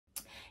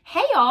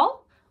Hey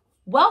y'all,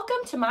 welcome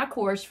to my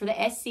course for the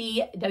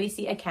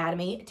SCWC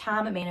Academy,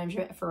 Time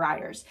Management for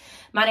Writers.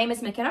 My name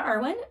is McKenna.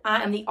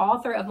 I am the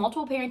author of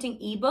multiple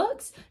parenting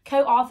ebooks,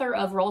 co-author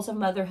of Roles of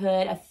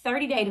Motherhood, a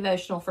 30-day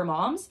devotional for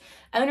moms,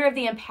 owner of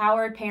the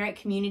Empowered Parent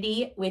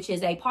Community, which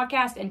is a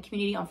podcast and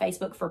community on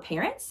Facebook for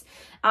parents.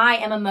 I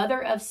am a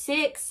mother of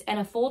 6 and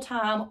a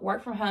full-time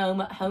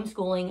work-from-home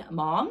homeschooling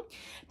mom.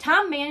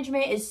 Time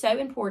management is so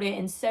important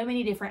in so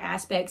many different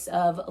aspects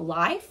of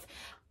life.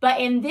 But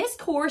in this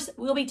course,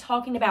 we'll be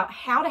talking about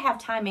how to have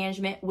time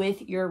management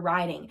with your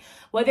writing,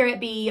 whether it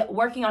be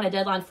working on a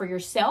deadline for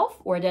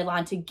yourself or a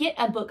deadline to get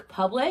a book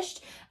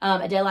published,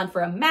 a deadline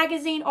for a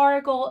magazine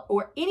article,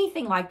 or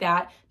anything like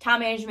that. Time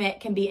management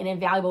can be an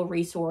invaluable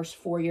resource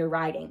for your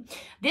writing.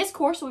 This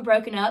course will be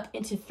broken up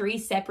into 3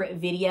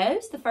 separate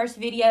videos. The first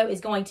video is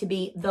going to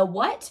be the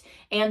what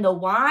and the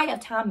why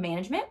of time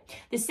management.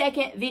 The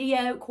second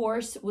video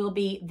course will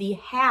be the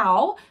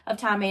how of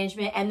time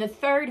management. And the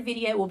third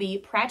video will be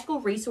practical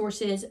resources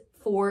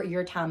for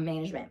your time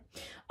management.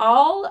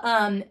 All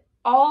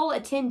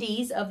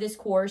attendees of this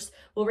course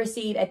will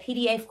receive a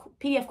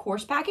PDF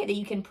course packet that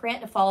you can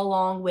print to follow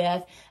along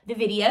with the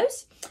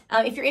videos.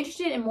 If you're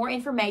interested in more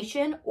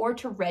information or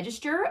to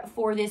register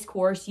for this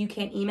course, you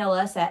can email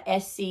us at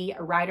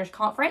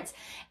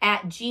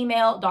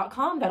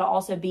scwritersconference@gmail.com. That'll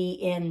also be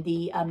in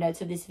the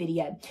notes of this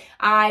video.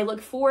 I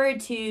look forward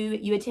to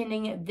you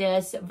attending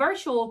this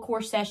virtual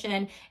course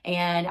session,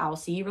 and I will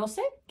see you real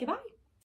soon. Goodbye.